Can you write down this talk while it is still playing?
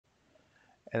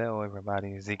Hello everybody,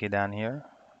 Ziggy Dan here,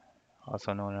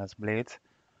 also known as Blades.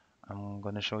 I'm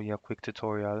going to show you a quick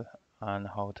tutorial on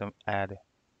how to add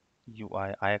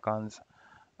UI icons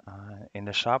in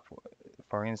the shop.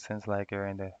 For instance, like you're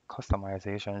in the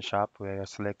customization shop where you're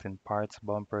selecting parts,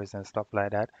 bumpers and stuff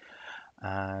like that,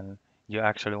 and you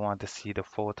actually want to see the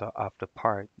photo of the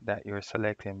part that you're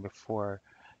selecting before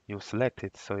you select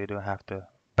it, so you don't have to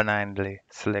blindly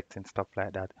select and stuff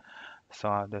like that.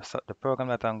 So the program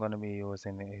that I'm going to be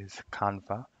using is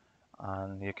Canva,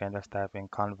 and you can just type in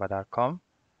canva.com,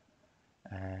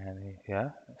 and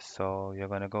yeah, so you're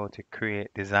going to go to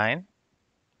create design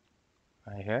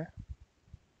right here,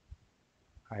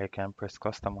 or you can press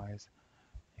customize.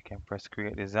 You can press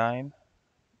create design,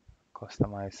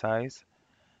 customize size,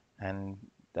 and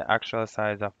the actual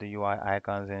size of the UI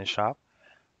icons in shop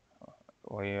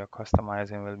where you're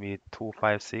customizing will be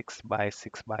 256 by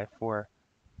 6 by 4,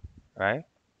 right?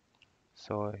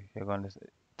 So you're going to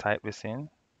type this in.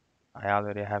 I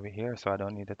already have it here, so I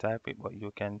don't need to type it, but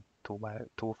you can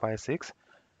 256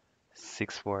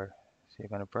 64. So you're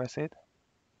going to press it.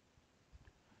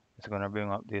 It's going to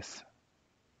bring up this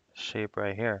shape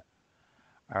right here.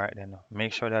 All right, then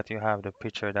make sure that you have the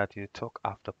picture that you took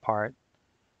of the part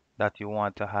that you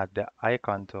want to add the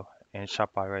icon to in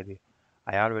shop already.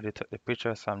 I already took the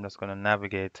picture, so I'm just going to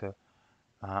navigate to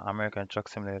American Truck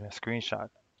Simulator screenshot,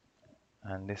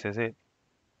 and this is it.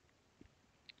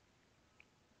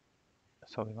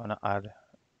 So we're going to add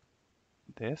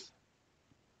this.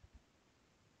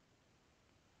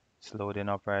 It's loading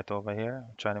up right over here.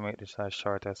 I'm trying to make this as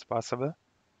short as possible.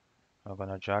 I'm going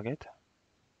to drag it.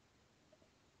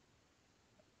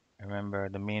 Remember,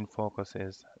 the main focus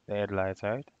is the headlights,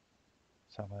 right?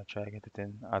 So I'm going to try to get it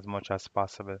in as much as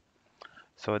possible.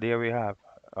 So there we have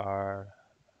our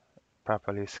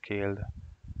properly scaled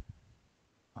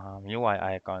UI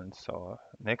icon. So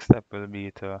next step will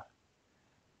be to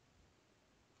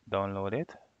download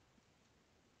it.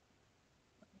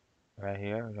 Right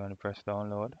here, we're going to press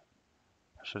download.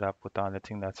 I should have put on the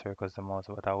thing that circles the mouse,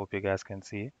 but I hope you guys can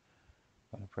see.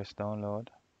 I'm going to press download,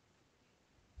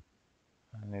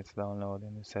 and it's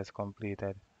downloading. It says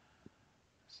completed.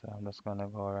 So I'm just going to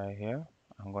go right here.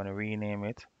 I'm going to rename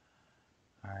it.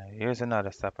 Alright, here's another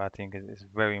step I think is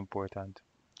very important.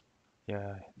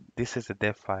 Yeah, this is a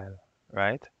dev file,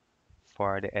 right?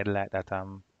 For the headlight that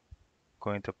I'm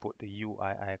going to put the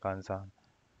UI icons on.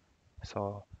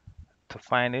 So to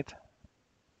find it,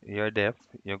 your dev,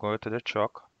 you go to the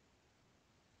truck,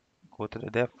 go to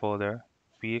the dev folder,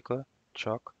 vehicle,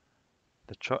 truck,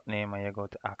 the truck name, and you go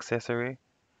to accessory.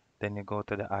 Then you go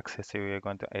to the accessory, you're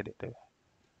going to edit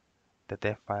the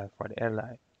dev file for the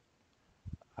headlight.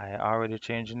 I already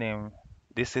changed the name.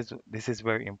 This is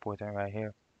very important right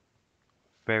here.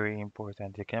 Very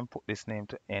important. You can put this name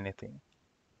to anything.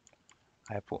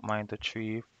 I put mine to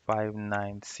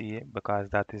 359C because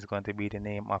that is going to be the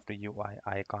name of the UI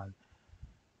icon.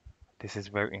 This is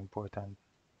very important.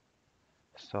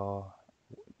 So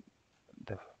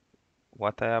the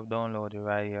what I have downloaded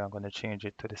right here, I'm going to change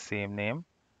it to the same name,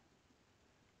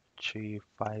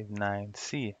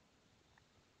 359C.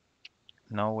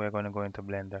 Now we're going to go into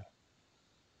Blender.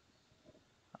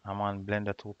 I'm on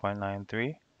Blender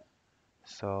 2.93.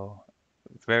 So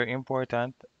very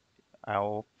important. I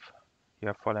hope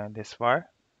you're following this far.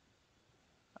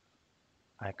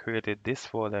 I created this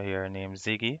folder here named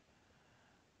Ziggy,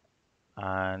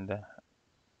 and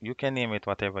you can name it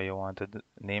whatever you want to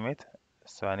name it.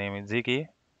 So I name it Ziggy,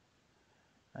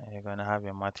 and you're gonna have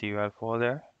your material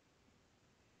folder,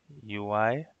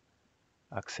 UI,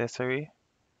 accessory.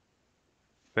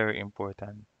 Very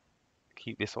important.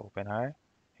 Keep this open, alright?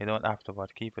 You don't have to,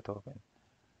 but keep it open.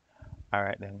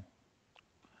 Alright then.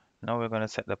 Now we're gonna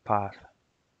set the path.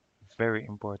 Very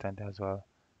important as well.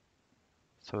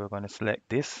 So we're gonna select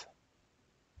this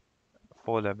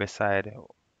folder beside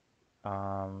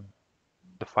um,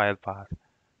 the file path.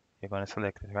 You're gonna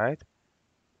select it, right?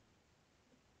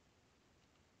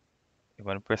 You're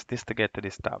gonna press this to get to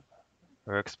this tab,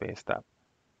 workspace tab.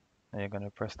 And you're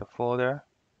gonna press the folder,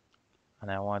 and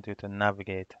I want you to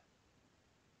navigate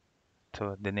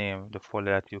to the name, the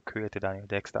folder that you created on your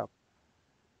desktop.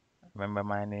 Remember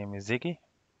my name is Ziggy.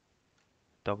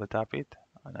 Double tap it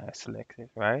and I select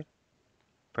it, right?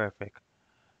 Perfect.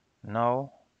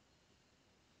 Now,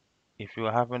 if you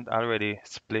haven't already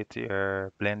split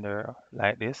your Blender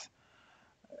like this,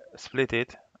 split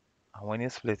it. And when you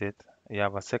split it, you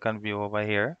have a second view over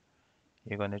here.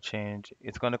 You're going to change,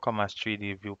 it's going to come as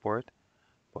 3D viewport,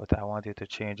 but I want you to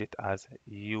change it as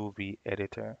UV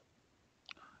editor,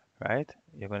 right?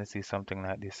 You're going to see something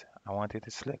like this. I want you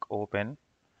to select open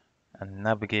and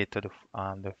navigate to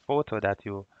the photo that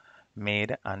you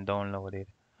made and downloaded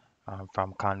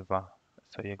from Canva.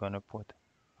 So you're gonna put,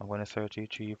 I'm gonna search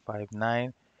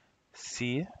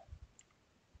E359C.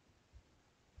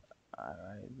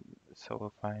 Alright, so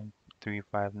we'll find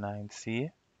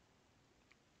 359C.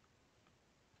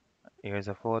 Here's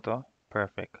a photo.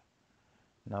 Perfect.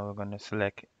 Now we're gonna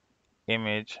select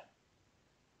image,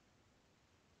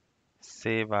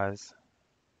 save as,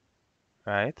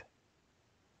 right?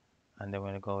 And then we're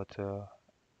gonna go to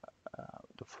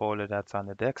the folder that's on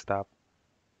the desktop.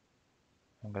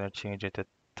 I'm gonna change it to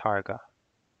Targa.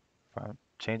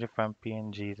 Change it from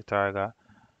PNG to Targa.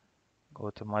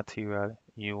 Go to Material,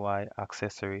 UI,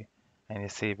 Accessory, and you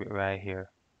save it right here.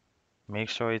 Make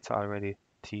sure it's already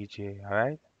TJ,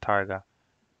 alright? Targa,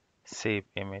 save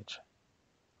image.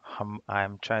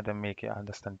 I'm trying to make you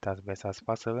understand it as best as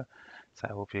possible. So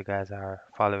I hope you guys are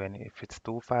following. If it's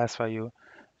too fast for you,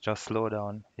 just slow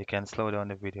down. You can slow down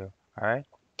the video, alright?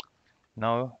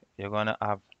 Now you're gonna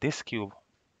have this cube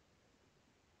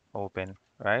open,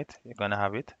 right? You're gonna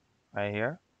have it right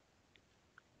here.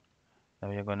 Now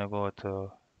you're gonna go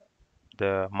to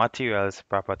the materials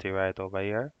property right over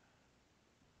here,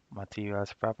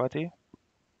 materials property,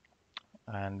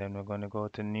 and then we're going to go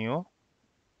to new,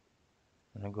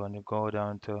 and we're going to go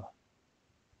down to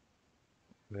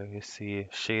where you see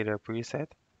shader preset.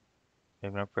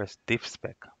 You're going to press diff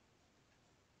spec,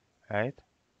 right?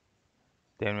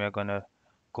 Then we're going to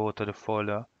go to the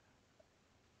folder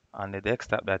on the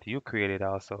desktop that you created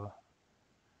also.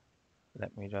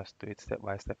 Let me just do it step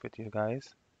by step with you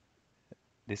guys.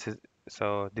 This is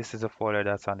this is a folder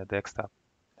that's on the desktop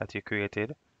that you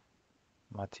created,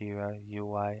 material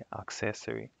UI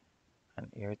accessory,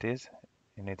 and here it is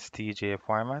in its TJ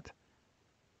format.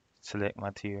 Select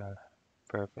material.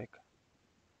 Perfect.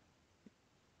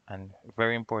 And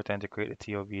very important to create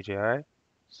the TOBJ, alright?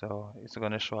 So it's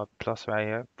gonna show up plus right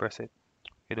here. Press it.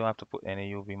 You don't have to put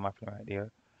any UV mapping right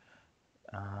there.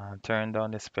 Turn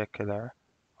down the specular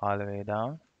all the way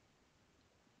down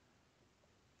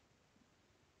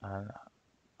and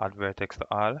add vertex to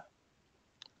all.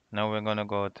 Now we're gonna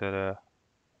go to the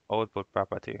output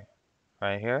property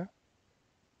right here.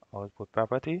 Output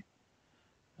property,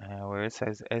 where it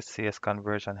says SCS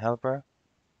conversion helper.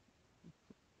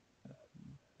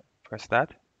 Press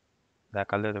that,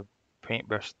 like a little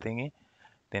paintbrush thingy.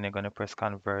 Then you're gonna press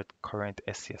convert current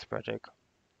SCS project.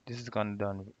 This is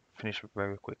gonna finish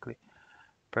very quickly.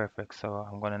 Perfect. So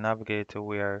I'm gonna navigate to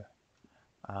where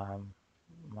um,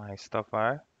 my stuff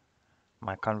are,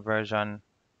 my conversion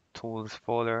tools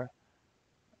folder.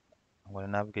 I'm gonna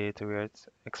navigate to where it's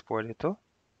exported to.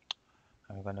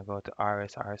 I'm gonna go to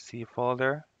RSRC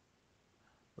folder,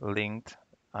 linked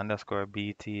underscore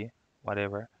BT,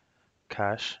 whatever,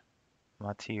 cache,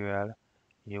 material,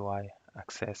 UI,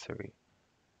 accessory.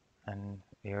 And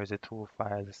here's the two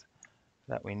files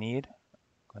that we need.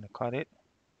 I'm gonna cut it.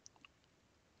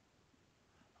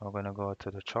 We're gonna go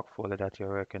to the truck folder that you're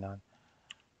working on.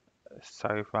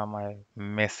 Sorry for my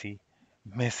messy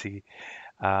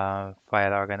file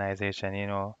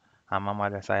organization. I'm a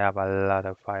mother, so I have a lot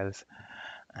of files.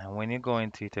 And when you go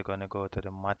into it, you're gonna go to the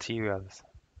materials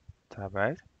tab,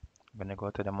 right? You're gonna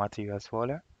go to the materials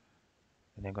folder,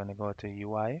 then you're gonna go to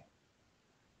UI,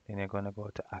 then you're gonna go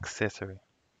to accessory,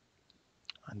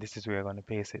 and this is where you're gonna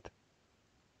paste it.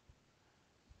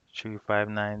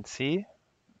 359C.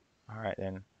 All right,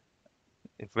 then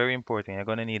it's very important. You're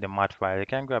gonna need a mod file. You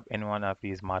can grab any one of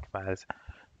these mod files.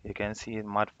 You can see it,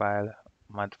 mod file,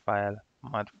 mod file,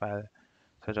 mod file.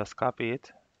 So just copy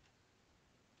it.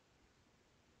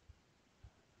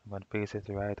 I'm gonna paste it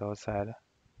right outside.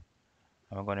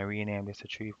 I'm gonna rename this to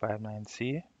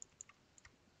 359C.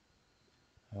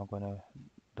 I'm gonna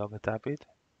double tap it.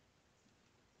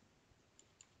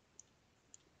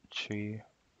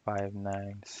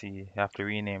 359C. You have to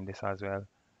rename this as well.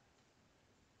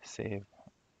 Save.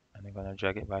 And you're gonna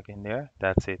drag it back in there.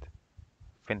 That's it.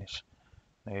 Finish.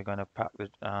 Now you're gonna pack the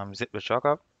zip the truck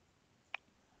up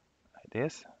like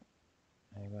this.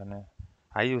 And you're gonna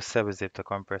I use 7-zip to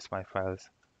compress my files.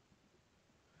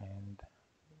 And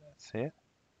that's it.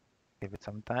 Give it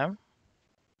some time.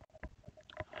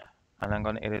 And I'm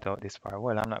gonna edit out this part.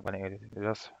 Well, I'm not gonna edit it.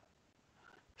 Just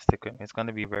stick with me. It's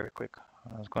gonna be very quick.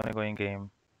 I'm just gonna go in game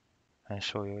and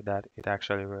show you that it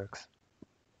actually works.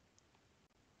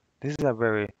 This is a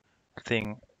very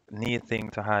neat thing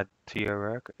to add to your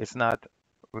work. It's not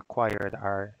required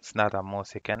or it's not a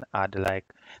must. You can add like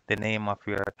the name of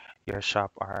your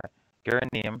shop or your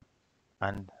name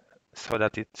and so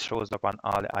that it shows up on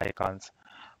all the icons.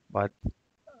 But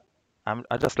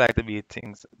I just like to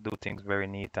do things very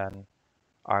neat and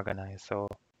organized. So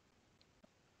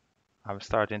I'm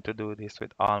starting to do this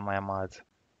with all my mods.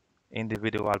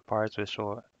 individual parts will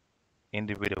show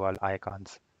individual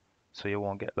icons, so you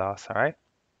won't get lost. All right.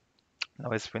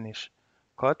 Now it's finished.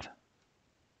 Cut.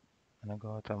 I'm gonna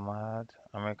go to mod,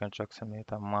 American Truck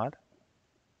Simulator mod.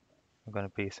 I'm gonna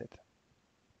paste it.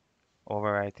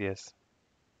 Overwrite yes.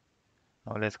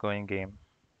 Now let's go in game.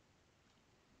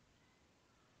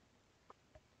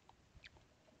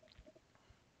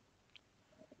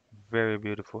 Very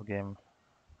beautiful game.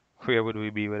 Where would we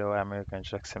be without American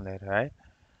Truck Simulator, right?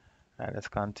 Alright, let's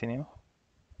continue.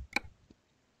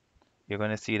 You're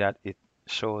gonna see that it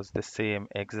shows the same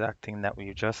exact thing that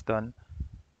we've just done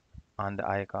on the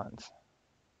icons,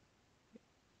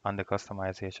 on the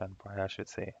customization part, I should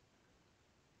say.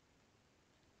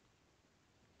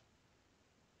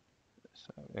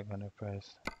 So we're gonna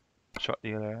press truck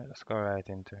dealer. Let's go right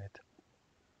into it.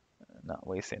 Not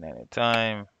wasting any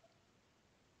time.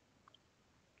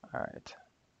 Alright,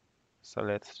 so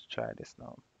let's try this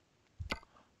now.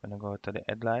 I'm gonna go to the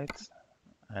headlights,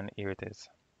 and here it is.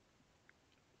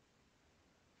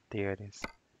 There it is.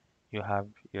 You have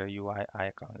your UI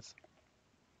icons.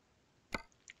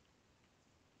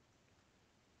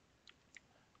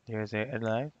 There's your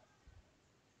headlight.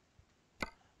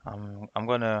 I'm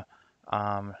gonna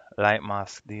light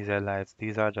mask these headlights.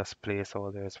 These are just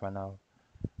placeholders for now,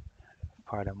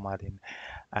 part of modding.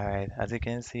 Alright, as you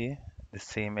can see, the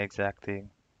same exact thing.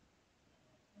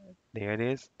 There it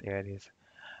is, there it is.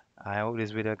 I hope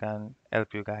this video can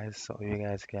help you guys so you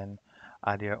guys can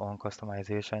add your own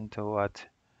customization to what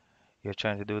you're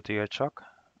trying to do to your truck.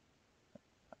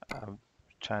 I'm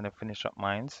trying to finish up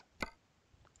mines.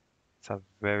 It's a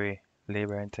very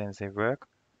labor intensive work,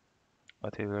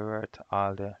 but it will worth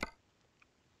all the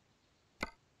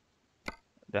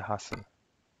hassle.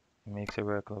 It makes your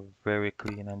work look very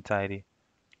clean and tidy.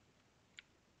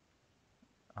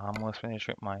 Almost finished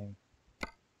with mine.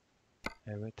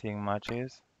 Everything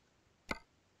matches.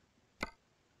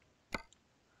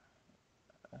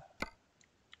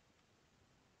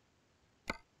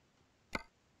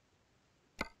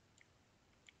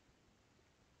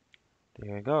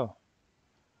 There you go.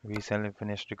 Recently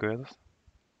finished the grills.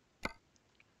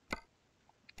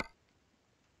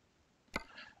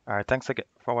 Alright, thanks again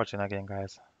for watching again,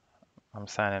 guys. I'm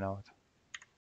signing out.